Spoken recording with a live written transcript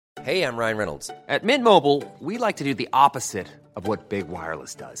Hey, I'm Ryan Reynolds. At Mint Mobile, we like to do the opposite of what Big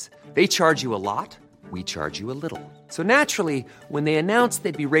Wireless does. They charge you a lot, we charge you a little. So naturally, when they announced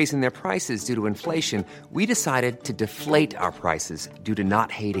they'd be raising their prices due to inflation, we decided to deflate our prices due to not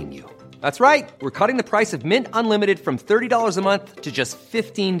hating you. That's right. We're cutting the price of Mint Unlimited from $30 a month to just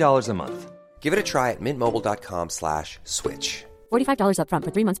 $15 a month. Give it a try at mintmobile.com/switch. $45 up front for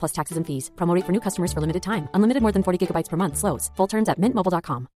 3 months plus taxes and fees. Promo rate for new customers for limited time. Unlimited more than 40 gigabytes per month. Slows full terms at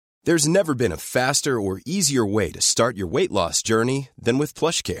mintmobile.com. There's never been a faster or easier way to start your weight loss journey than with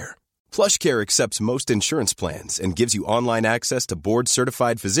PlushCare. PlushCare accepts most insurance plans and gives you online access to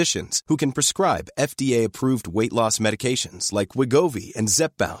board-certified physicians who can prescribe FDA-approved weight loss medications like Wegovy and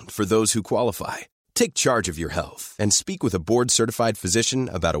Zepbound for those who qualify. Take charge of your health and speak with a board-certified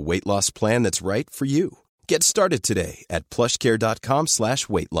physician about a weight loss plan that's right for you. Get started today at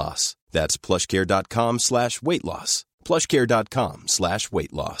plushcare.com/weight loss. That's plushcare.com/weight loss.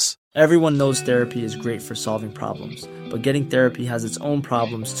 plushcare.com/weight loss. Everyone knows therapy is great for solving problems, but getting therapy has its own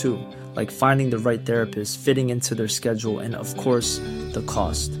problems too, like finding the right therapist, fitting into their schedule, and of course, the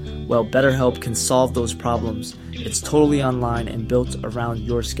cost. Well, BetterHelp can solve those problems. It's totally online and built around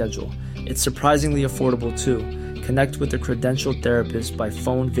your schedule. It's surprisingly affordable too. Connect with a credentialed therapist by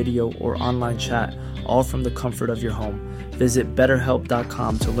phone, video, or online chat, all from the comfort of your home. Visit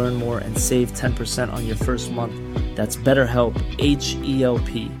BetterHelp.com to learn more and save 10% on your first month. That's BetterHelp,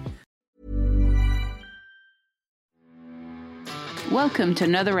 H-E-L-P. Welcome to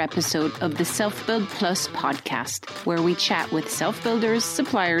another episode of the Self-Build Plus podcast, where we chat with self-builders,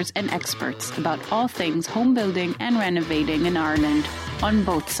 suppliers, and experts about all things home building and renovating in Ireland on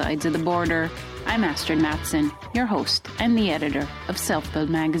both sides of the border. I'm Astrid Matson, your host and the editor of Self-Build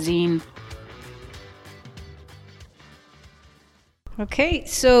magazine. Okay,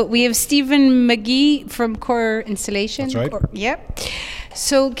 so we have Stephen McGee from Core Installation. That's right. Yep.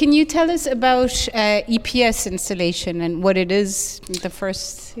 So can you tell us about EPS installation and what it is? The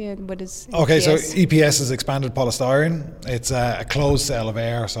first, what is EPS? Okay, so EPS is expanded polystyrene. It's a closed cell of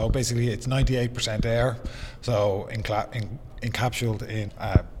air, so basically it's 98% air, so encapsulated in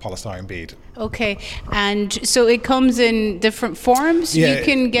a polystyrene bead. Okay, and so it comes in different forms? Yeah. You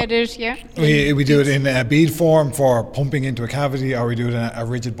can get it, yeah? We do it in a bead form for pumping into a cavity, or we do it in a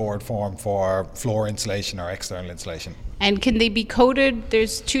rigid board form for floor insulation or external insulation. And can they be coated?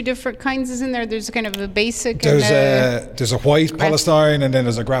 There's two different kinds, isn't there? There's kind of a basic there's a white graph- polystyrene, and then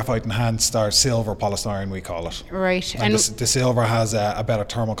there's a graphite enhanced or silver polystyrene, we call it. Right. And the silver has a better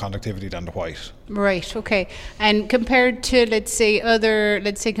thermal conductivity than the white. Right, okay. And compared to, let's say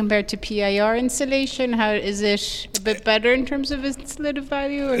compared to PIR insulation, how is it a bit better in terms of insulative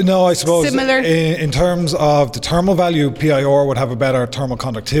value? Or no, I suppose similar? In terms of the thermal value, PIR would have a better thermal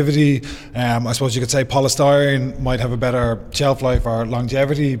conductivity. I suppose you could say polystyrene might have a better shelf life or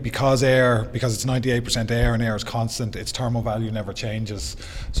longevity because it's 98% air and air is constant, its thermal value never changes.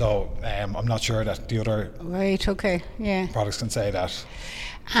 So I'm not sure that the other products can say that.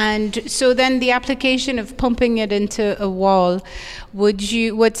 And so then the application of pumping it into a wall, what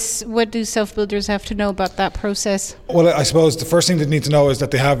do self-builders have to know about that process? Well, I suppose the first thing they need to know is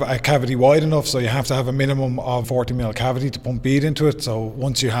that they have a cavity wide enough, so you have to have a minimum of 40 mil cavity to pump bead into it. So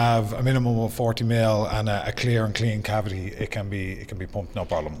once you have a minimum of 40 mil and a clear and clean cavity, it can be pumped, no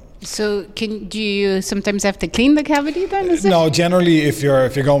problem. So do you sometimes have to clean the cavity then? No, generally if you're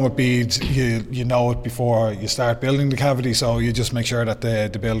going with beads, you know it before you start building the cavity, so you just make sure that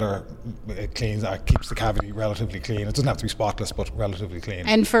the builder keeps the cavity relatively clean. It doesn't have to be spotless, but relatively clean.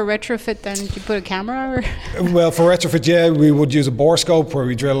 And for retrofit then, do you put a camera? Or? Well, for retrofit, we would use a bore scope where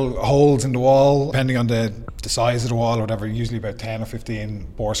we drill holes in the wall, depending on the size of the wall or whatever, usually about 10 or 15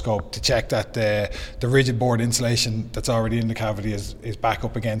 bore scope, to check that the rigid board insulation that's already in the cavity is back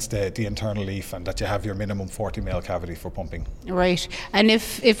up against the internal leaf, and that you have your minimum 40 mil cavity for pumping. Right. And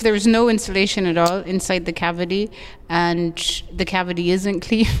if there's no insulation at all inside the cavity and the cavity isn't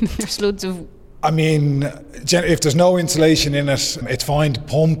clean, there's loads of... I mean, if there's no insulation in it, it's fine to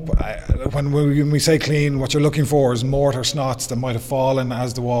pump. When we say clean, what you're looking for is mortar snots that might have fallen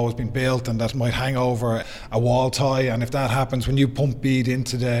as the wall was being built, and that might hang over a wall tie. And if that happens, when you pump bead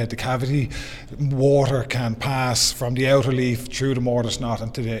into the cavity, water can pass from the outer leaf through the mortar snot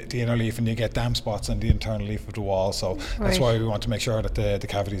into the inner leaf, and you get damp spots on the internal leaf of the wall. So that's why we want to make sure that the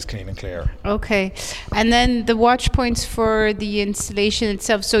cavity is clean and clear. Okay. And then the watch points for the installation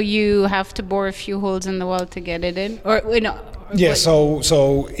itself. So you have to bore a few holes in the wall to get it in, or yeah.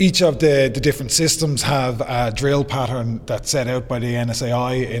 So each of the different systems have a drill pattern that's set out by the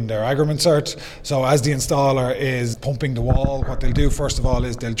NSAI in their agreement cert. So as the installer is pumping the wall, what they'll do first of all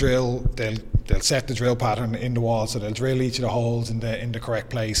is they'll they'll set the drill pattern in the wall, so they'll drill each of the holes in the correct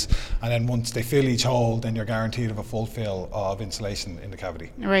place, and then once they fill each hole, then you're guaranteed of a full fill of insulation in the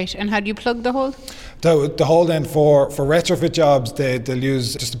cavity. Right, and how do you plug the hole? The hole then for retrofit jobs, they'll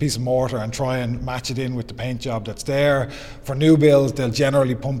use just a piece of mortar and try and match it in with the paint job that's there. For new builds, they'll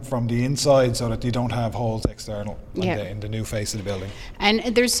generally pump from the inside so that you don't have holes external in the new face of the building.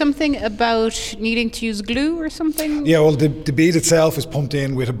 And there's something about needing to use glue or something? Yeah, well, the bead itself is pumped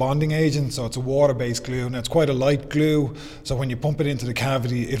in with a bonding agent, so it's a water-based glue, and it's quite a light glue. So when you pump it into the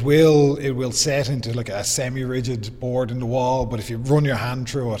cavity, it will set into like a semi-rigid board in the wall. But if you run your hand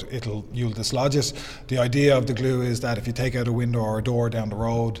through it, you'll dislodge it. The idea of the glue is that if you take out a window or a door down the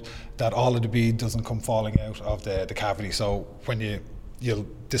road, that all of the bead doesn't come falling out of the cavity. So when you'll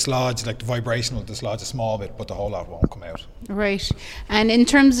dislodge, like the vibration will dislodge a small bit, but the whole lot won't come out. Right. And in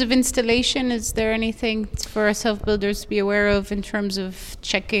terms of installation, is there anything for our self-builders to be aware of in terms of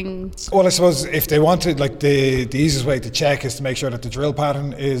checking? Well, I suppose if they wanted, like the easiest way to check is to make sure that the drill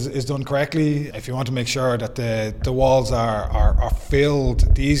pattern is done correctly. If you want to make sure that the walls are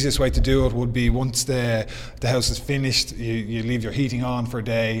filled, the easiest way to do it would be once the house is finished, you leave your heating on for a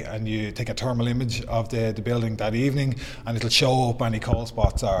day and you take a thermal image of the building that evening, and it'll show up any cold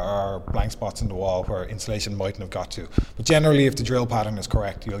spots or blank spots in the wall where insulation mightn't have got to. But generally, if the drill pattern is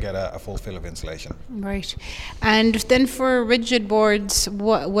correct, you'll get a full fill of insulation. Right. And then for rigid boards,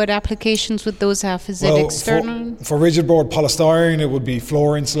 what applications would those have? Is it external? For rigid board polystyrene, it would be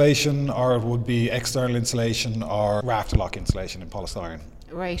floor insulation, or it would be external insulation or rafter lock insulation in polystyrene.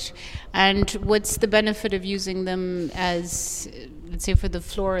 Right. And what's the benefit of using them as, let's say, for the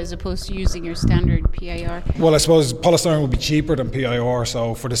floor as opposed to using your standard PIR? Well, I suppose polystyrene would be cheaper than PIR,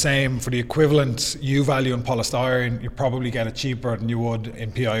 so for the equivalent U value in polystyrene, you probably get it cheaper than you would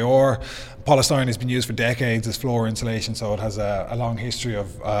in PIR. Polystyrene has been used for decades as floor insulation, so it has a long history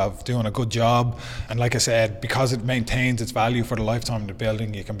of doing a good job. And like I said, because it maintains its value for the lifetime of the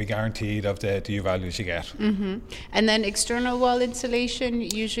building, you can be guaranteed of the U values you get. Mm-hmm. And then external wall insulation,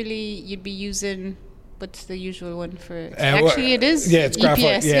 usually you'd be using, what's the usual one for? Actually, it is. Yeah, it's EPS,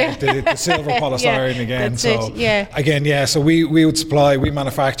 graphite. Yeah, the silver polystyrene again. That's so it, yeah. Again, yeah. So we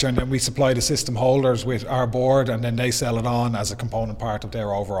manufacture and then we supply the system holders with our board, and then they sell it on as a component part of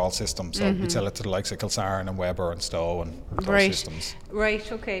their overall system. So we sell it to the likes of Kilsaran and Weber and Stowe and those systems.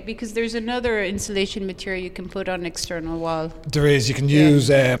 Right. Okay. Because there's another insulation material you can put on external wall. There is. You can use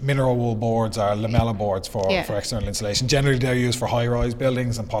mineral wool boards or lamella boards for external insulation. Generally, they're used for high-rise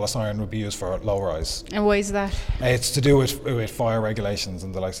buildings, and polystyrene would be used for low-rise. And why is that? It's to do with fire regulations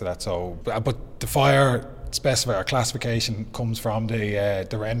and the likes of that. So, but the fire specifier or classification comes from the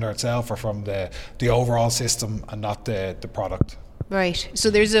render itself or from the overall system and not the product. Right. So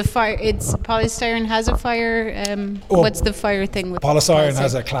there's a fire. It's polystyrene has a fire. What's the fire thing with polystyrene?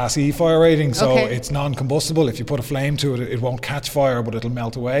 Has a Class E fire rating, so it's non-combustible. If you put a flame to it, it won't catch fire, but it'll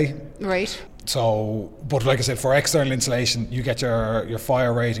melt away. Right. So, but like I said, for external insulation, you get your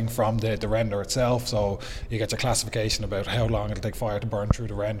fire rating from the render itself. So you get your classification about how long it'll take fire to burn through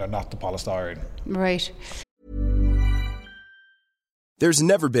the render, not the polystyrene. Right. There's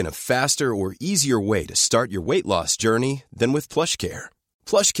never been a faster or easier way to start your weight loss journey than with PlushCare.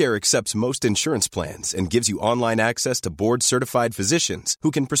 PlushCare accepts most insurance plans and gives you online access to board-certified physicians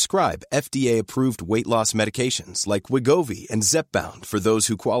who can prescribe FDA-approved weight loss medications like Wegovy and Zepbound for those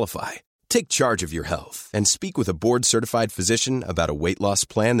who qualify. Take charge of your health and speak with a board-certified physician about a weight loss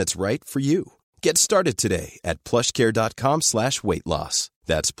plan that's right for you. Get started today at plushcare.com/weightloss.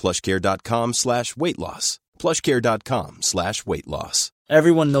 That's plushcare.com/weightloss. plushcare.com/weightloss.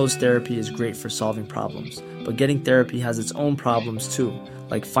 Everyone knows therapy is great for solving problems, but getting therapy has its own problems too,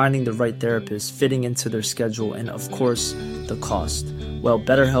 like finding the right therapist, fitting into their schedule, and of course, the cost. Well,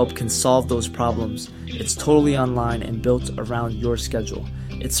 BetterHelp can solve those problems. It's totally online and built around your schedule.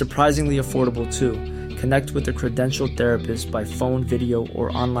 It's surprisingly affordable too. Connect with a credentialed therapist by phone, video, or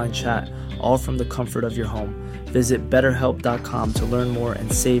online chat, all from the comfort of your home. Visit BetterHelp.com to learn more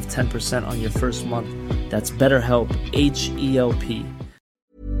and save 10% on your first month. That's BetterHelp, H-E-L-P.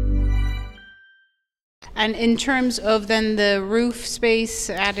 And in terms of then the roof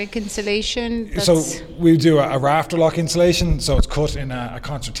space, attic insulation? So we do a rafter lock insulation. So it's cut in a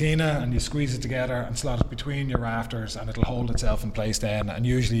concertina and you squeeze it together and slot it between your rafters and it'll hold itself in place then. And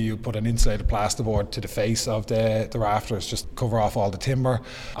usually you put an insulated plasterboard to the face of the rafters, just cover off all the timber.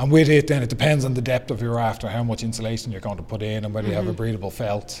 And with it then it depends on the depth of your rafter, how much insulation you're going to put in and whether you have a breathable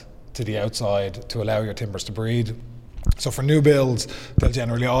felt to the outside to allow your timbers to breathe. So for new builds, they'll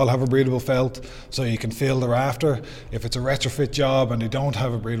generally all have a breathable felt, so you can fill the rafter. If it's a retrofit job and they don't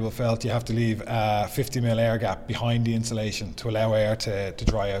have a breathable felt, you have to leave a 50mm air gap behind the insulation to allow air to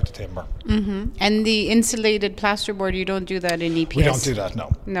dry out the timber. Mm-hmm. And the insulated plasterboard, you don't do that in EPS? We don't do that,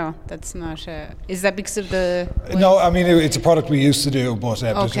 no. No, that's not... is that because of the... No, I mean, it's a product we used to do, but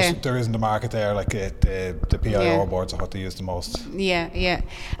there isn't a market there. Like the PIR boards are what they use the most. Yeah.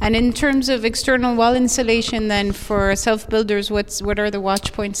 And in terms of external wall insulation then for self-builders, what are the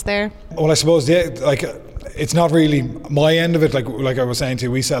watch points there? Well, I suppose, it's not really my end of it. Like I was saying to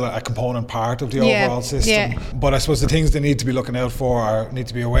you, we sell a component part of the overall system. Yeah. But I suppose the things they need to be looking out for or need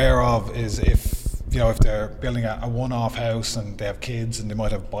to be aware of is if they're building a one-off house and they have kids and they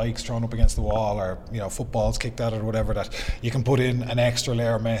might have bikes thrown up against the wall or footballs kicked at it or whatever, that you can put in an extra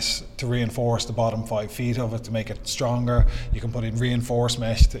layer of mesh to reinforce the bottom 5 feet of it to make it stronger. You can put in reinforced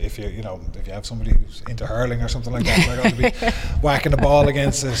mesh if you have somebody who's into hurling or something like that, they're going to be whacking the ball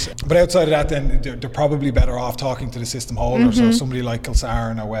against it. But outside of that, then they're probably better off talking to the system holder. Mm-hmm. So somebody like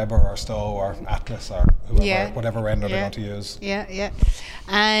Kilsaran or Weber or Stowe or Atlas or whoever, whatever render they're going to use. Yeah.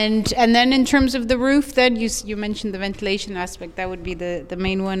 And then in terms of the roof, then you mentioned the ventilation aspect. That would be the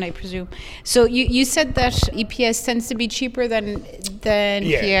main one, I presume. So you said that EPS tends to be cheaper than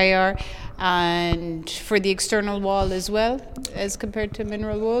PIR, and for the external wall as well, as compared to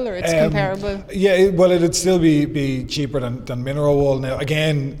mineral wool, or it's comparable? Yeah, well, it'd still be cheaper than mineral wool. Now,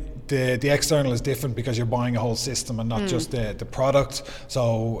 again, the external is different because you're buying a whole system and not just the product.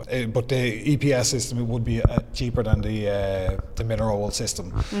 So, but the EPS system, it would be cheaper than the mineral wool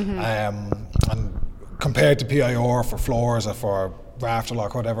system. Mm-hmm. And compared to PIR for floors or for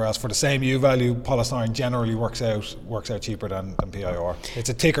rafterlock or whatever else, for the same U value, polystyrene generally works out cheaper than PIR. It's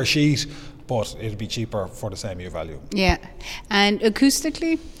a thicker sheet, but it'd be cheaper for the same U value. Yeah, and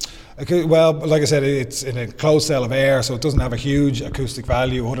acoustically? Okay, well, like I said, it's in a closed cell of air, so it doesn't have a huge acoustic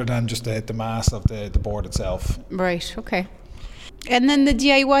value other than just the mass of the board itself. Right, okay. And then the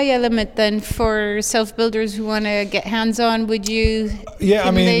DIY element then for self-builders who want to get hands-on, would you... Yeah, I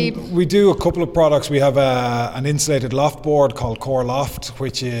mean, we do a couple of products. We have an insulated loft board called Core Loft,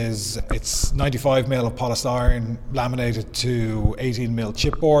 it's 95mm of polystyrene laminated to 18mm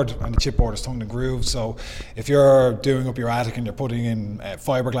chipboard, and the chipboard is tongue and groove. So if you're doing up your attic and you're putting in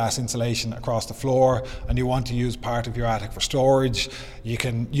fiberglass insulation across the floor and you want to use part of your attic for storage, you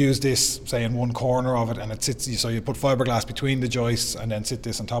can use this, say, in one corner of it, and it sits, so you put fiberglass between the joists and then sit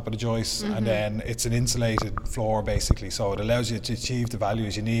this on top of the joists, and then it's an insulated floor basically, so it allows you to achieve the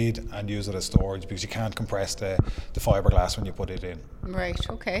values you need and use it as storage because you can't compress the fiberglass when you put it in. Right,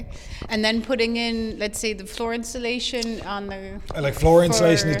 okay. And then putting in, let's say, the floor insulation on the... Like floor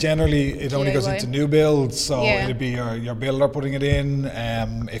insulation is generally, it only goes into new builds, so it'd be your builder putting it in.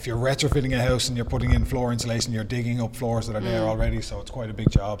 If you're retrofitting a house and you're putting in floor insulation, you're digging up floors that are there already, so it's quite a big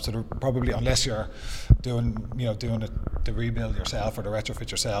job. So they're probably, unless you're doing the rebuild yourself or the retrofit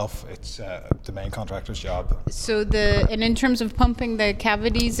yourself, it's the main contractor's job. So and in terms of pumping the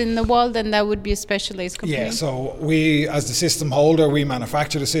cavities in the wall, then that would be a specialized company? Yeah, so we, as the system holder, we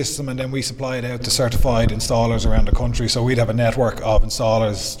manufacture the system and then we supply it out to certified installers around the country. So we'd have a network of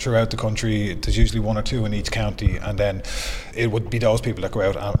installers throughout the country. There's usually 1 or 2 in each county, and then it would be those people that go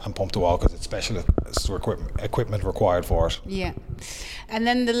out and pump the wall because it's special equipment required for it. Yeah. And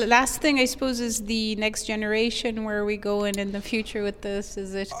then the last thing, I suppose, is the next generation. Where are we going in the future with this?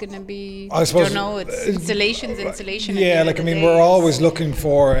 Is it going to be, I don't know, it's insulation. Yeah, we're always looking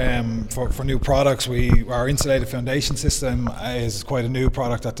for new products. Our insulated foundation system is quite a new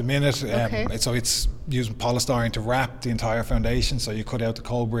product at the minute. So it's using polystyrene to wrap the entire foundation, so you cut out the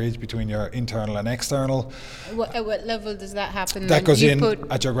cold bridge between your internal and external. At what level does that happen? That goes in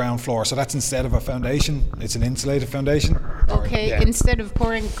at your ground floor, so that's instead of a foundation, it's an insulated foundation. Instead of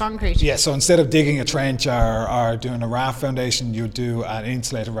pouring concrete. Yeah, so instead of digging a trench or doing a raft foundation, you do an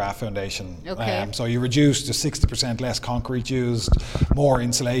insulated raft foundation. So you reduce to 60% less concrete used, more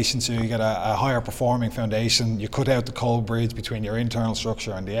insulation, so you get a higher performing foundation. You cut out the cold bridge between your internal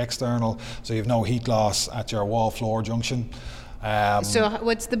structure and the external, so you have no heat loss at your wall floor junction. So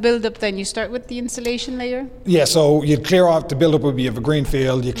what's the build-up then? You start with the insulation layer? Yeah, so you clear off, the build-up would be of a green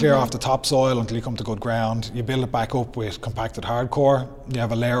field, you clear off the topsoil until you come to good ground, you build it back up with compacted hardcore, you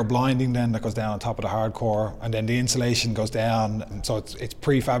have a layer of blinding then that goes down on top of the hardcore, and then the insulation goes down, and so it's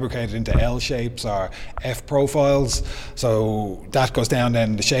prefabricated into L shapes or F profiles, so that goes down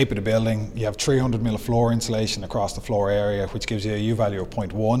then the shape of the building. You have 300mm of floor insulation across the floor area, which gives you a U value of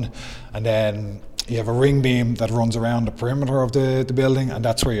 0.1, and then You have a ring beam that runs around the perimeter of the building, and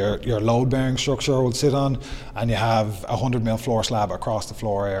that's where your load-bearing structure will sit on, and you have a 100mm floor slab across the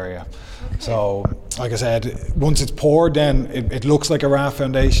floor area. Okay. So, like I said, once it's poured, then it looks like a raft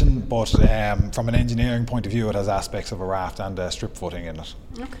foundation, but from an engineering point of view, it has aspects of a raft and a strip footing in it.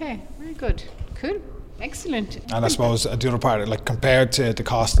 Okay, very good. Cool. Excellent. And I suppose the other part, like compared to the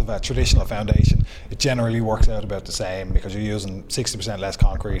cost of a traditional foundation, it generally works out about the same because you're using 60% less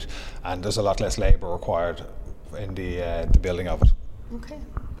concrete and there's a lot less labour required in the building of it. Okay,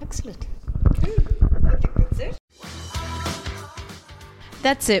 excellent. Cool. I think that's it.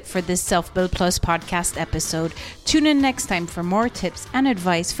 That's it for this Self Build Plus podcast episode. Tune in next time for more tips and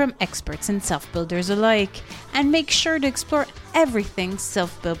advice from experts and self-builders alike. And make sure to explore everything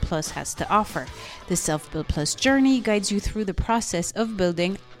Self Build Plus has to offer. The Self Build Plus journey guides you through the process of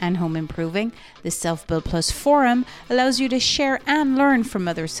building and home improving. The Self Build Plus forum allows you to share and learn from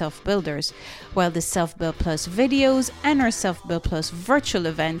other self-builders, while the Self Build Plus videos and our Self Build Plus virtual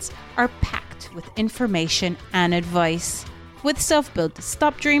events are packed with information and advice. With Self-Build,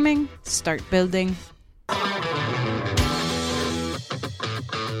 stop dreaming, start building.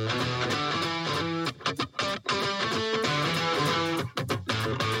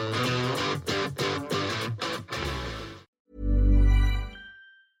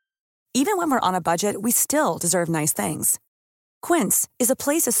 Even when we're on a budget, we still deserve nice things. Quince is a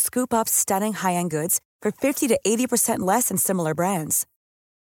place to scoop up stunning high-end goods for 50 to 80% less than similar brands.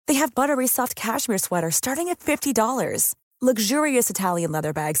 They have buttery soft cashmere sweaters starting at $50, luxurious Italian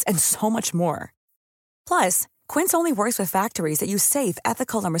leather bags, and so much more. Plus, Quince only works with factories that use safe,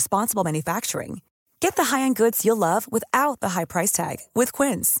 ethical, and responsible manufacturing. Get the high-end goods you'll love without the high price tag with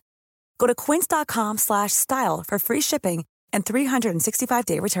Quince. Go to quince.com/style for free shipping and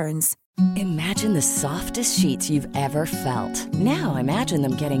 365-day returns. Imagine the softest sheets you've ever felt. Now imagine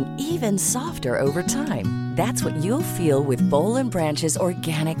them getting even softer over time. That's what you'll feel with Boll & Branch's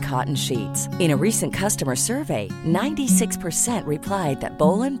organic cotton sheets. In a recent customer survey, 96% replied that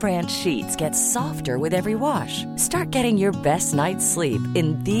Boll & Branch sheets get softer with every wash. Start getting your best night's sleep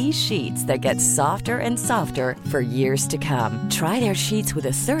in these sheets that get softer and softer for years to come. Try their sheets with a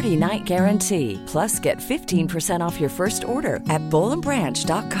 30-night guarantee. Plus, get 15% off your first order at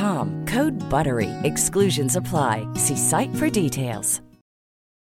bollandbranch.com. Code BUTTERY. Exclusions apply. See site for details.